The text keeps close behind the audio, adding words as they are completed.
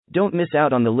Don't miss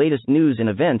out on the latest news and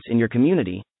events in your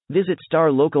community. Visit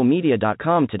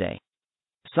starlocalmedia.com today.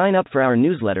 Sign up for our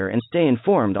newsletter and stay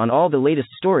informed on all the latest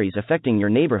stories affecting your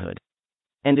neighborhood.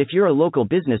 And if you're a local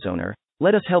business owner,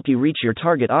 let us help you reach your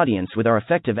target audience with our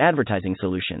effective advertising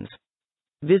solutions.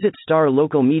 Visit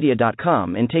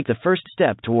starlocalmedia.com and take the first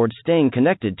step towards staying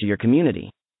connected to your community.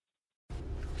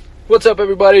 What's up,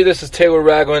 everybody? This is Taylor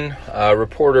Ragland,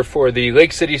 reporter for the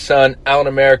Lake City Sun, Allen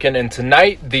American, and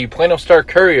tonight the Plano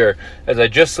Star-Courier, as I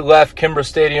just left Kimbrough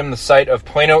Stadium, the site of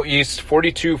Plano East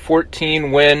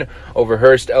 42-14 win over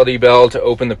Hearst LD Bell to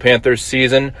open the Panthers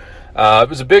season. It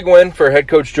was a big win for head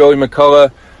coach Joey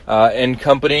McCullough and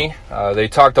company. They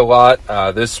talked a lot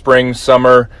this spring,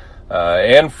 summer,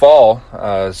 and fall,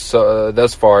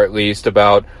 thus far at least,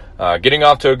 about getting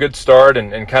off to a good start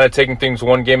and kind of taking things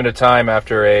one game at a time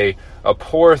after a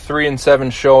poor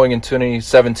 3-7 showing in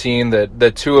 2017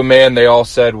 that to a man they all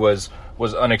said was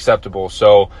unacceptable.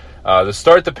 So the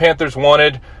start the Panthers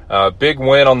wanted, big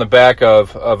win on the back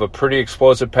of a pretty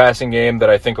explosive passing game that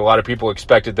I think a lot of people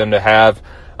expected them to have.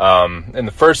 In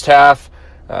the first half,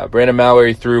 Brandon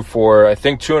Mallory threw for, I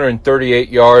think, 238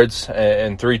 yards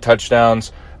and 3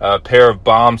 touchdowns, a pair of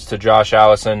bombs to Josh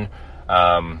Allison.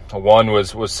 One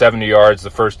was 70 yards, the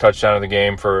first touchdown of the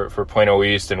game for Plano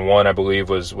East, and one, I believe,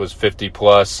 was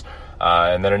 50-plus.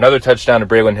 And then another touchdown to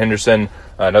Braylon Henderson,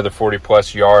 another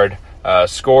 40-plus yard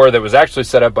score that was actually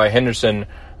set up by Henderson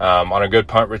on a good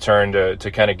punt return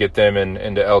to kind of get them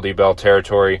into LD Bell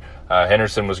territory.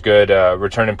 Henderson was good,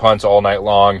 returning punts all night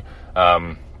long.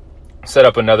 Set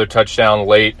up another touchdown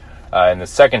late in the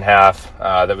second half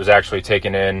that was actually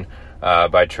taken in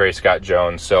by Trey Scott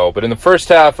Jones. But in the first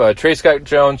half, Trey Scott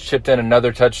Jones chipped in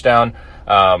another touchdown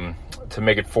to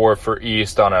make it 4 for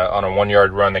East on a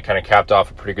 1-yard run that kind of capped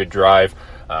off a pretty good drive.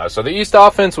 So the East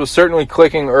offense was certainly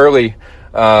clicking early.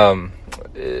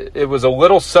 It was a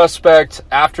little suspect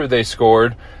after they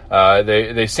scored.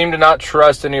 They seemed to not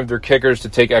trust any of their kickers to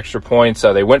take extra points.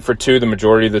 They went for 2 the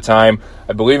majority of the time.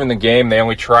 I believe in the game they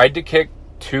only tried to kick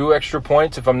 2 extra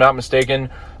points, if I'm not mistaken,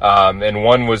 and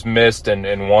one was missed,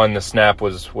 and one, the snap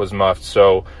was muffed.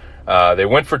 So they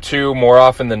went for 2 more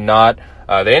often than not.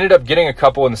 They ended up getting a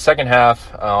couple in the second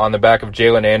half on the back of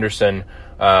Jalen Anderson,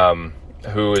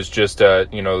 who is just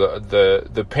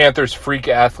the Panthers' freak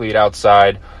athlete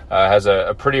outside, has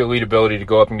a pretty elite ability to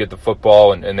go up and get the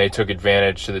football, and they took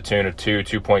advantage to the tune of 2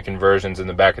 two-point conversions in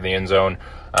the back of the end zone.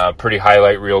 Pretty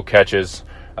highlight reel catches.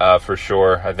 For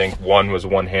sure. I think one was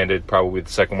one-handed, probably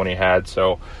the second one he had.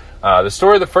 So the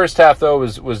story of the first half, though,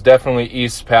 was definitely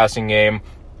East's passing game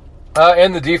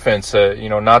and the defense,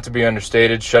 not to be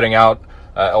understated, shutting out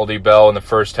LD Bell in the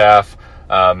first half.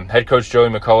 Head coach Joey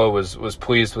McCullough was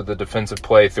pleased with the defensive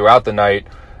play throughout the night.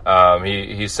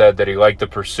 He said that he liked the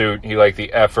pursuit, he liked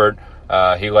the effort,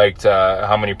 he liked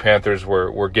how many Panthers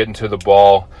were getting to the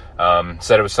ball.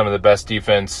 Said it was some of the best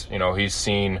defense he's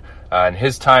seen in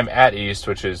his time at East,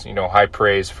 which is high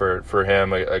praise for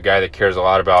him, a guy that cares a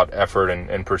lot about effort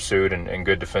and pursuit and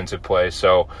good defensive play.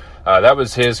 So that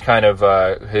was his kind of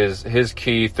his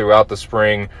key throughout the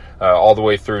spring, all the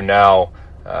way through now,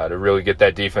 to really get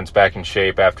that defense back in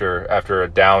shape after a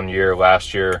down year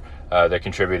last year that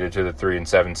contributed to the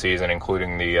 3-7 season,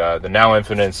 including the now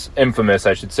infamous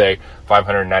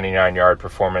 599-yard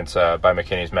performance by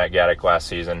McKinney's Matt Gaddick last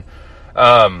season.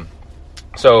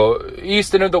 So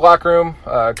East entered the locker room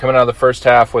coming out of the first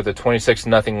half with a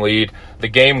 26-0 lead. The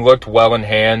game looked well in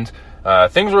hand.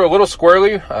 Things were a little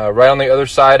squirrely right on the other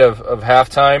side of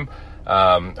halftime.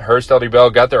 Hearst LD Bell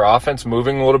got their offense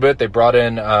moving a little bit. They brought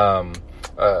in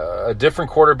a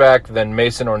different quarterback than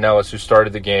Mason Ornelas, who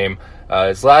started the game.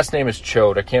 His last name is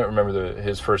Chode. I can't remember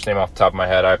his first name off the top of my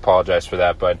head. I apologize for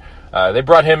that. But they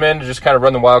brought him in to just kind of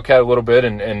run the Wildcat a little bit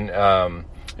and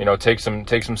take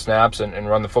some snaps and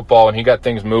run the football, and he got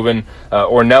things moving.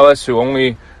 Ornelas, who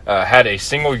only had a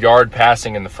single yard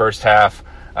passing in the first half,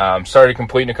 started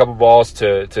completing a couple balls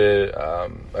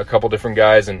to a couple different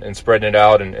guys and spreading it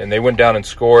out, and they went down and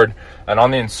scored. And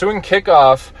on the ensuing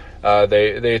kickoff,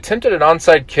 they attempted an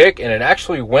onside kick, and it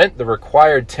actually went the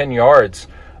required 10 yards.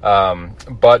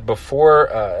 But before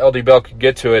LD Bell could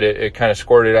get to it, it kind of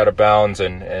squirted out of bounds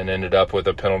and ended up with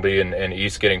a penalty and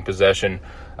East getting possession.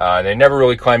 And they never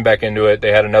really climbed back into it.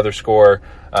 They had another score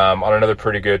on another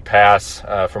pretty good pass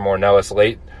from Ornelas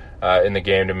late in the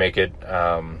game to make it,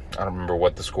 I don't remember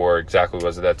what the score exactly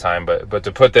was at that time, but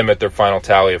to put them at their final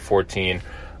tally of 14.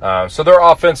 So their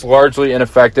offense largely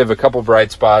ineffective, a couple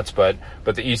bright spots, but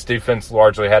the East defense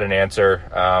largely had an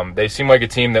answer. They seem like a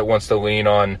team that wants to lean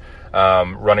on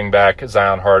running back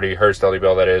Zion Hardy, Hearst LD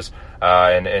Bell that is,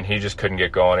 and he just couldn't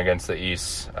get going against the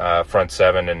East front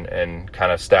seven and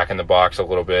kind of stacking the box a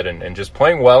little bit and just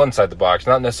playing well inside the box,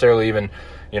 not necessarily even,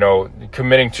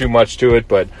 committing too much to it,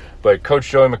 but Coach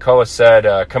Joey McCullough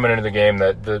said coming into the game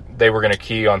that they were going to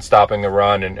key on stopping the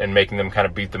run and making them kind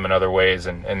of beat them in other ways,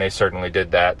 and they certainly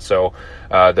did that. So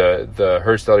the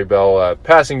Hurst LD Bell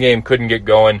passing game couldn't get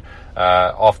going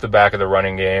off the back of the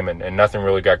running game, and nothing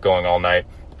really got going all night.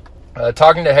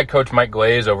 Talking to head coach Mike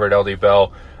Glaze over at LD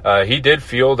Bell, he did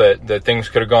feel that things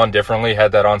could have gone differently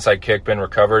had that onside kick been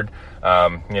recovered.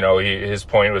 His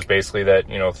point was basically that,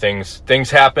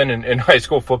 things happen in high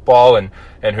school football,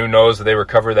 and who knows if they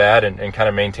recover that and kind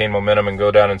of maintain momentum and go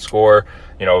down and score,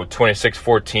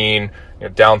 26-14,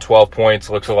 down 12 points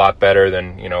looks a lot better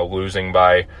than, losing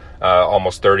by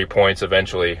almost 30 points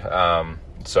eventually.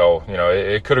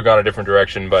 It could have gone a different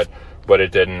direction, but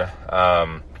it didn't.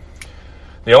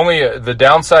 The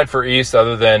downside for East,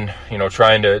 other than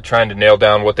trying to nail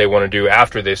down what they want to do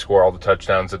after they score all the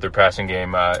touchdowns that their passing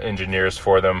game engineers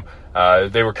for them,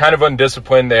 they were kind of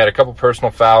undisciplined. They had a couple personal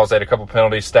fouls, they had a couple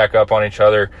penalties stack up on each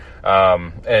other,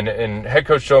 and head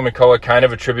coach Joe McCullough kind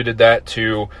of attributed that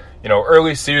to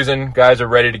early season. Guys are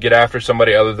ready to get after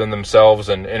somebody other than themselves,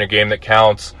 and in a game that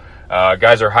counts.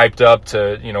 Guys are hyped up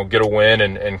to get a win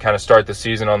and kind of start the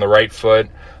season on the right foot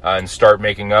and start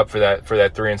making up for that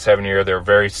 3-7 year. They're a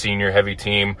very senior heavy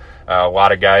team. A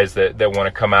lot of guys that want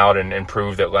to come out and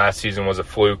prove that last season was a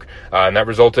fluke, and that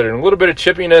resulted in a little bit of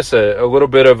chippiness, a little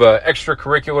bit of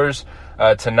extracurriculars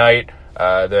tonight.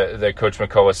 That Coach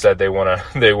McCullough said they want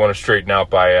to straighten out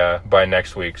by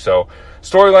next week. So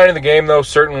storyline of the game though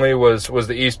certainly was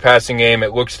the East passing game.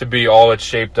 It looks to be all it's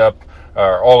shaped up.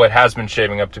 Or all it has been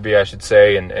shaping up to be, I should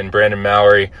say, and Brandon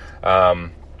Mallory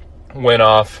went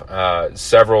off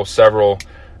several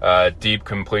deep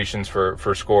completions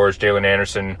for scores. Jalen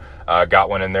Anderson got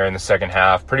one in there in the second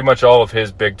half. Pretty much all of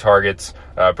his big targets,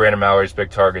 Brandon Mallory's big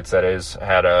targets, that is,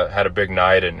 had a big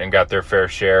night and got their fair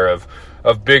share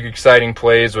of big exciting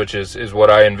plays, which is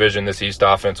what I envision this East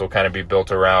offense will kind of be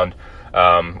built around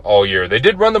all year. They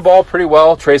did run the ball pretty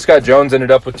well. Trey Scott Jones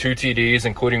ended up with 2 TDs,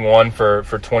 including one for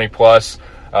 20 plus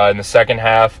in the second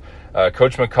half.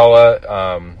 Coach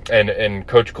McCullough and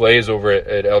Coach Glaze over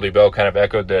at LD Bell kind of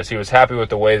echoed this. He was happy with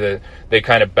the way that they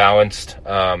kind of balanced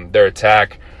their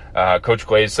attack. Coach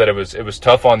Glaze said it was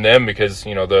tough on them because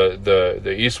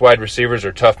the East wide receivers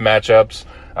are tough matchups.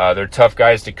 They're tough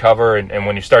guys to cover, and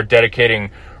when you start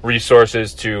dedicating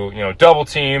resources to double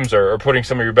teams or putting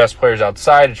some of your best players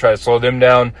outside to try to slow them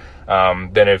down,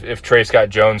 then if Trey Scott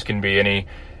Jones can be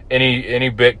any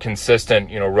bit consistent,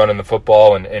 running the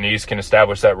football and East can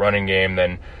establish that running game,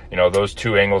 then those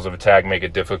two angles of attack make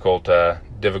it difficult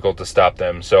to stop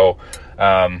them. So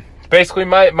basically,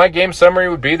 my game summary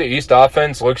would be the East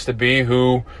offense looks to be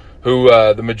who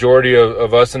the majority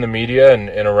of us in the media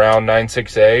and around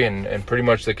 9-6A and pretty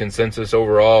much the consensus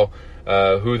overall,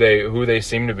 who they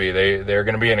seem to be. They're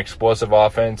going to be an explosive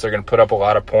offense. They're going to put up a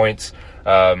lot of points.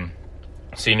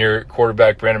 Senior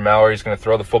quarterback Brandon Mallory is going to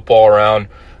throw the football around.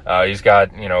 He's got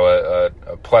a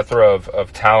plethora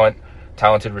of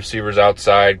talented receivers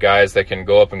outside, guys that can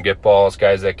go up and get balls,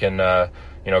 guys that can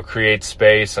create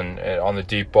space and on the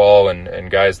deep ball, and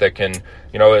guys that can,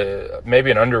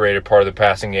 maybe an underrated part of the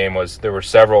passing game was there were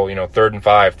several, 3rd and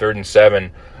 5, 3rd and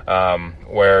 7,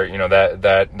 where,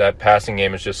 that passing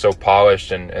game is just so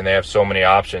polished and they have so many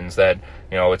options that,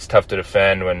 it's tough to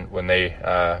defend when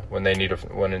they need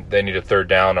a third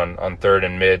down on 3rd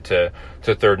and mid to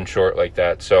 3rd and short like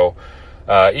that. So,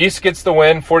 East gets the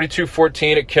win,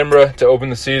 42-14 at Kimbra to open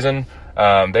the season.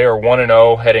 They are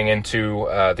 1-0 heading into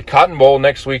the Cotton Bowl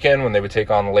next weekend when they would take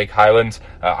on Lake Highlands.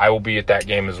 I will be at that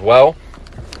game as well.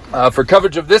 For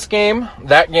coverage of this game,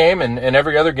 that game, and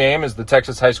every other game as the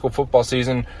Texas high school football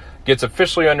season gets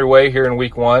officially underway here in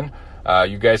week 1,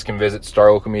 you guys can visit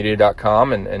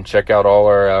starlocalmedia.com and check out all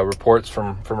our reports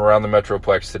from around the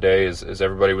Metroplex today as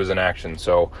everybody was in action.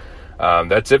 So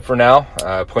that's it for now.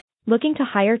 Looking to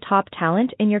hire top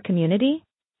talent in your community?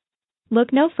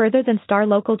 Look no further than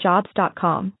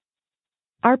starlocaljobs.com.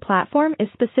 Our platform is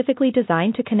specifically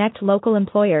designed to connect local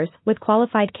employers with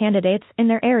qualified candidates in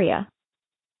their area.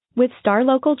 With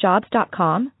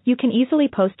starlocaljobs.com, you can easily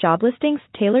post job listings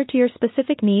tailored to your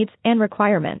specific needs and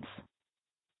requirements.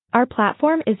 Our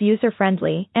platform is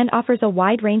user-friendly and offers a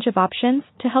wide range of options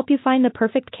to help you find the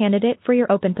perfect candidate for your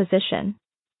open position.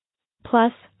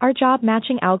 Plus, our job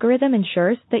matching algorithm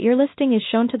ensures that your listing is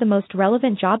shown to the most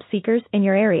relevant job seekers in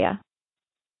your area.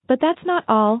 But that's not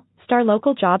all.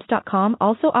 StarLocalJobs.com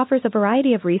also offers a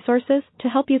variety of resources to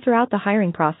help you throughout the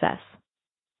hiring process.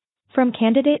 From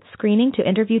candidate screening to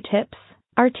interview tips,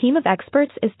 Our team of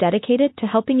experts is dedicated to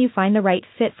helping you find the right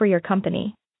fit for your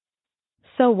company.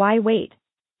 So why wait?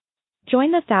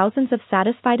 Join the thousands of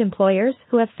satisfied employers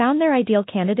who have found their ideal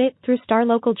candidate through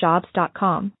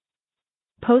starlocaljobs.com.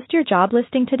 Post your job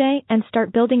listing today and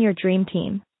start building your dream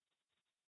team.